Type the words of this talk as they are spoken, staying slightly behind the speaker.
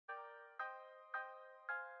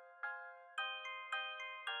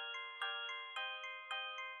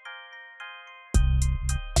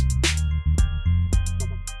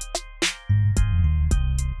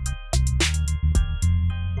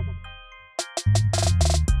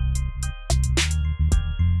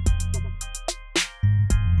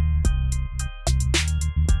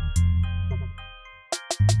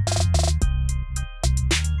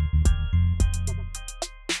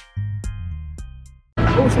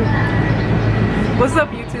What's up,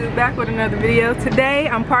 YouTube? Back with another video. Today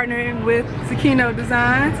I'm partnering with Sakino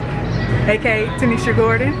Designs, aka Tanisha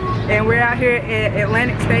Gordon, and we're out here at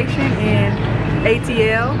Atlantic Station in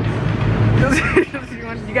ATL.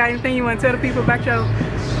 You got anything you want to tell the people about your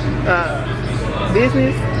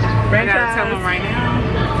business? I gotta tell them right now.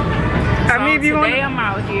 So I mean, if you today I'm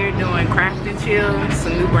out here doing craft and chill. It's a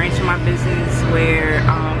new branch of my business where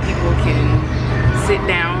people can sit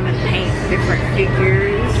down and paint different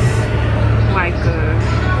figures, like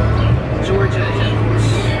a Georgia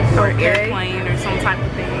peach or airplane or some type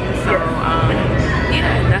of thing. So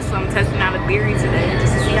yeah, that's what I'm testing out a theory today,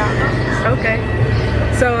 just to see how it goes. Okay.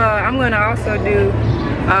 So I'm gonna also do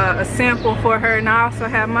a sample for her, and I also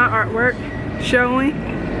have my artwork showing.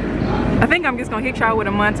 I think I'm just gonna hit y'all with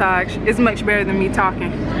a montage. It's much better than me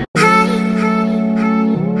talking.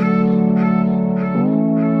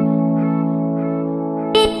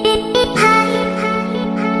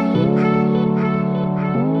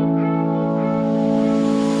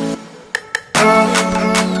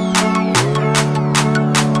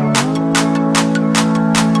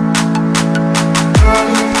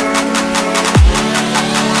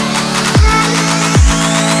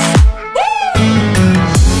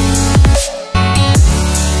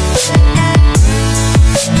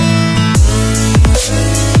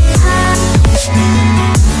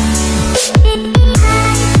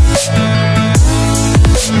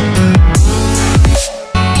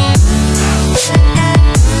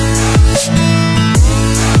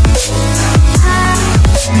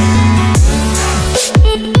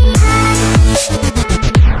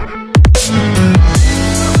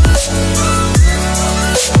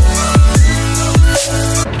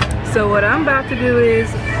 So what I'm about to do is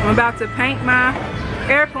I'm about to paint my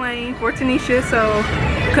airplane for Tanisha so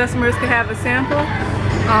customers can have a sample.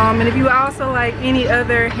 And if you also like any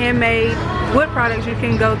other handmade wood products, you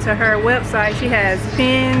can go to her website. She has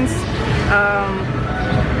pins.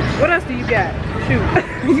 What else do you got? Shoot.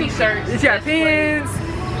 T-shirts. She got pins,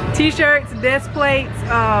 t-shirts, desk plates.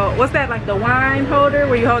 What's that, like the wine holder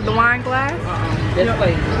where you hold the wine glass? Desk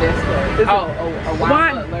plate. A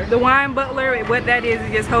wine butler. The wine butler, what that is,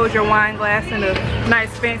 it just holds your wine glass in a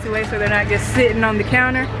nice fancy way so they're not just sitting on the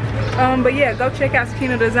counter. But yeah, go check out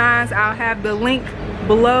Sakino Designs. I'll have the link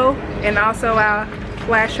below, and also I'll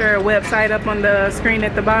flash her website up on the screen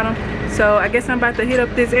at the bottom. So I guess I'm about to hit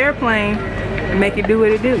up this airplane and make it do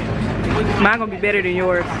what it do. Mine gonna be better than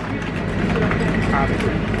yours.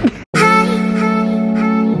 Probably.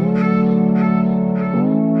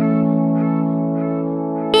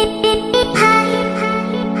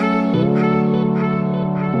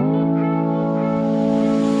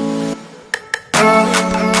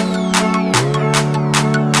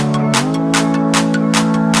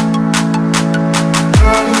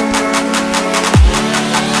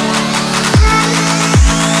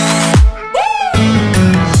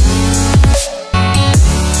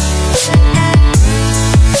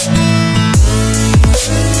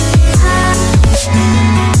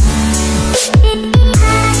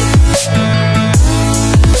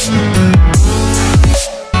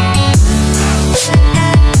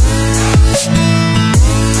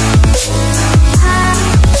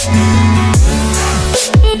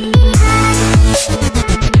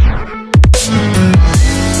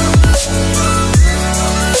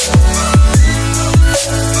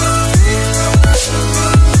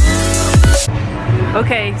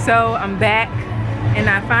 Okay, so I'm back and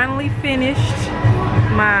I finally finished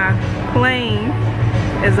my plane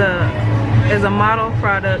as a model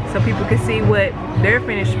product so people can see what their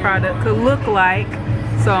finished product could look like.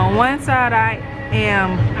 So on one side I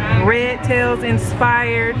am Red Tails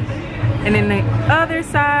inspired, and then the other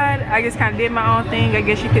side I just kind of did my own thing. I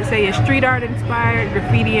guess you could say it's street art inspired,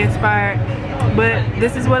 graffiti inspired, but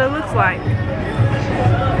this is what it looks like.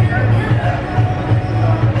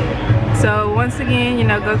 So once again, you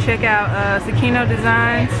know, go check out Sakino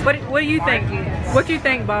Designs. What do you think? What do you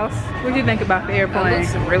think, boss? What do you think about the airplane?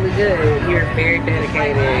 It looks really good. You're very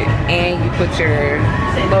dedicated, and you put your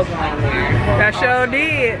logo on there. I sure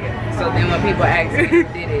did. So then when people ask me who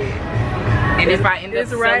did it, and if I end up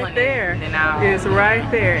selling right there. it, then I'll. It's right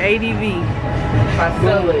there. ADV. If I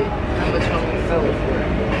sell it, how much want me to sell it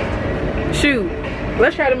for? Shoot,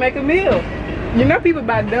 let's try to make a meal. You know, people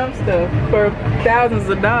buy dumb stuff for thousands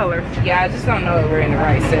of dollars. Yeah, I just don't know if we're in the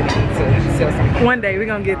right setting to sell something. One day we're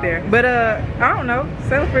gonna get there. But I don't know.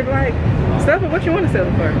 Sell it for like, sell it for what you want to sell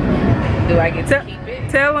it for. Do I get to keep it?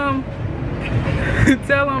 Tell them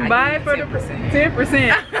buy it for 10%.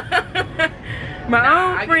 10%.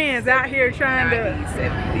 My own friends out here trying to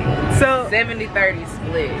 70. So 70-30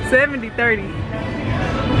 split. 70-30.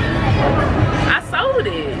 I sold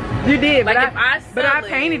it. You did, Like but if I but I sell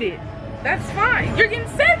painted it. That's fine. You're getting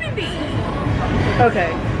 70.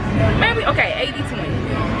 Okay. Maybe, okay,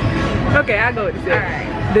 80-20. Okay, I'll go with the 70. Alright.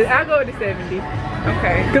 I'll go with the 70.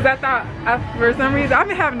 Okay. Because I thought, for some reason, I've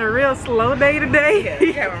been having a real slow day today. Yeah,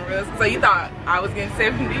 you having real. So you thought I was getting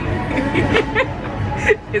 70?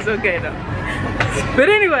 It's okay though. But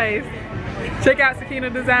anyways, check out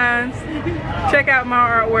Sakina Designs. Check out my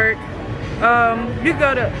artwork. You can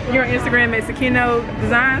go to your Instagram at Sakino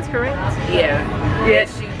Designs, correct? Yeah.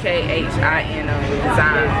 Yes. SUKHINO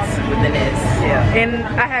Designs with an S. Yeah. And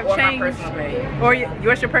I have Or changed. my personal page. Or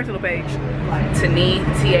what's your personal page? Tani,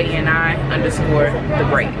 TANI_the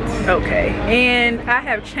Great. Okay. And I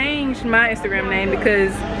have changed my Instagram name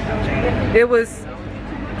because it was,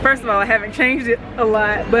 first of all, I haven't changed it a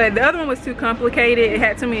lot, but the other one was too complicated. It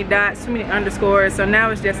had too many dots, too many underscores. So now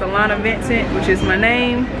it's just Alannah Vincent, which is my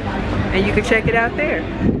name, and you can check it out there.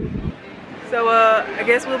 So I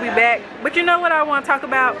guess we'll be back. But you know what I want to talk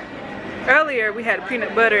about? Earlier we had a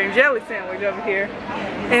peanut butter and jelly sandwich over here,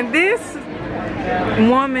 and this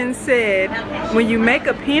woman said when you make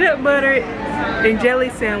a peanut butter and jelly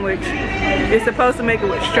sandwich, you're supposed to make it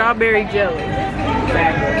with strawberry jelly.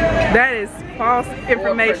 That is false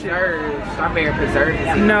information. Strawberry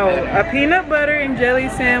preservatives. No, a peanut butter and jelly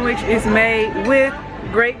sandwich is made with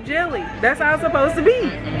grape jelly. That's how it's supposed to be.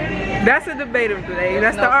 That's the debate of today.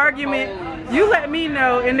 That's the argument. You let me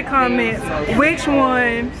know in the comments which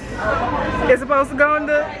one is supposed to go in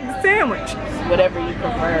the sandwich. Whatever you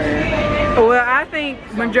prefer. Well, I think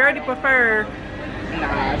majority prefer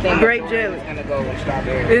Nah, I think grape jelly. is gonna go with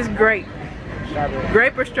strawberry. It's grape. Strawberry.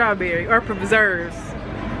 Grape or strawberry or preserves.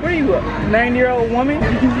 Where are you up? 9-year-old woman?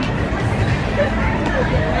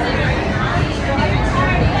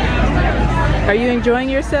 Are you enjoying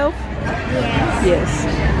yourself? Yes. Yes.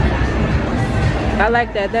 I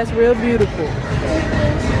like that. That's real beautiful.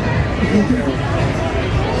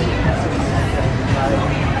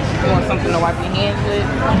 You want something to wipe your hands with?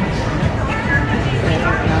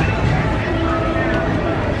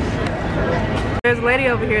 There's a lady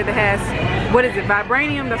over here that has, what is it,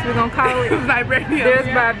 vibranium? That's what we're gonna call it. Vibranium. There's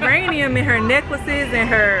vibranium in her necklaces and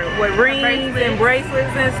her rings and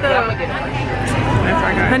bracelets and stuff.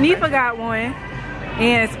 Hanifa got one,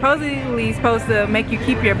 and it's supposedly supposed to make you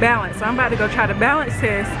keep your balance. So I'm about to go try the balance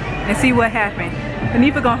test and see what happened.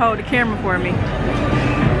 Hanifa gonna hold the camera for me. You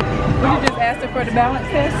just asked her for the balance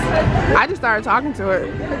test? I just started talking to her.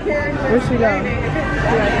 Where's she going?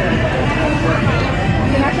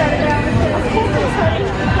 Can I try the balance test?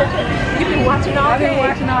 You've been watching all day. I've been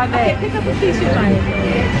watching all day. Pick up a piece you like.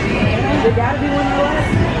 It gotta be one you like?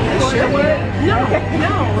 Sure would. No,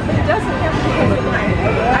 it doesn't have to be one you like.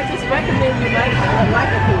 I just recommend you like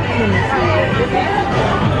a piece.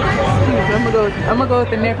 I'm gonna go with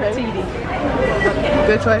the Nefertiti.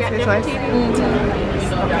 Good choice, good choice.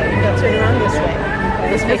 Okay, now turn around this way.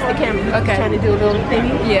 Let's face the camera. Okay. Trying to do a little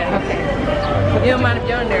thingy? Yeah. Okay. You don't mind if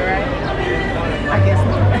you're on there, right? I guess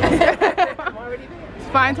not. I'm already there. It's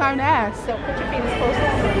fine time to ask. So put your feet as close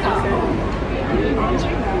as possible.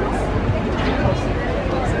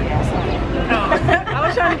 I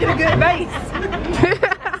was trying to get a good base.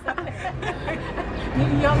 You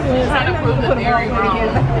young ones, I'm not going to put them all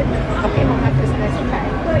together. Okay, hold my fist nice and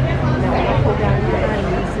tight. Now I'll pull down your behind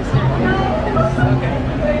knees this time. Okay.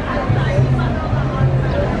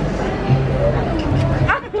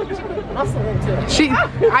 Muscle into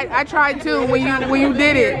it. I tried too when you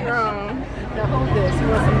did it. Now hold this. You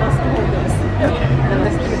want some muscle? Hold this. Now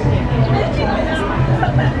let's do it again.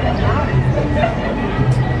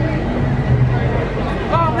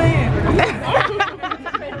 Oh man.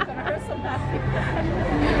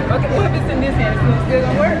 Okay, what if it's in this hand? Is it still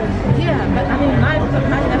gonna work? Yeah, but I mean, my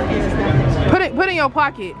left hand is not this. Put it in your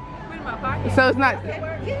pocket. Put it in my pocket. So it's not.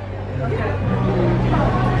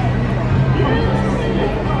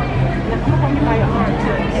 Now I'm going to by your arm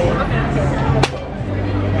too.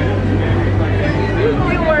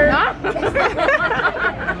 It works.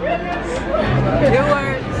 It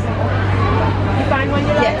works. You find one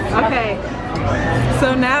you like? Yes. Okay. So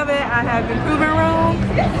now that I have improving room,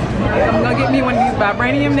 I'm gonna get me one of these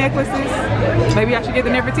vibranium necklaces. Maybe I should get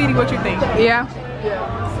the Nefertiti. What you think? Yeah.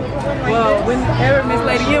 Well, whenever Miss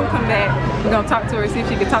Lady M come back, we're gonna talk to her, see if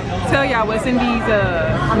she can tell y'all what's in these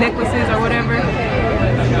necklaces or whatever.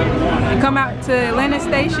 And come out to Alannah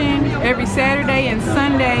Station every Saturday and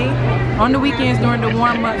Sunday, on the weekends during the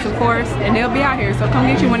warm months, of course, and they'll be out here. So come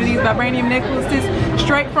get you one of these vibranium necklaces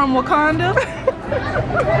straight from Wakanda.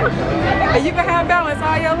 And you can have balance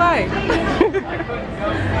all your life.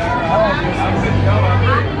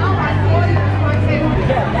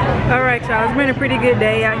 Alright y'all, it's been a pretty good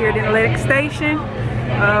day out here at the Alannah Station.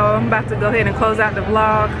 I'm about to go ahead and close out the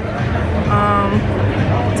vlog.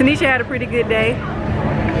 Tanisha had a pretty good day.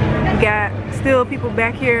 We got still people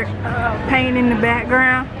back here painting in the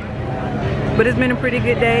background. But it's been a pretty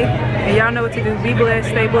good day. And y'all know what to do. Be blessed,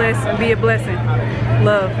 stay blessed, and be a blessing.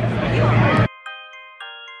 Love.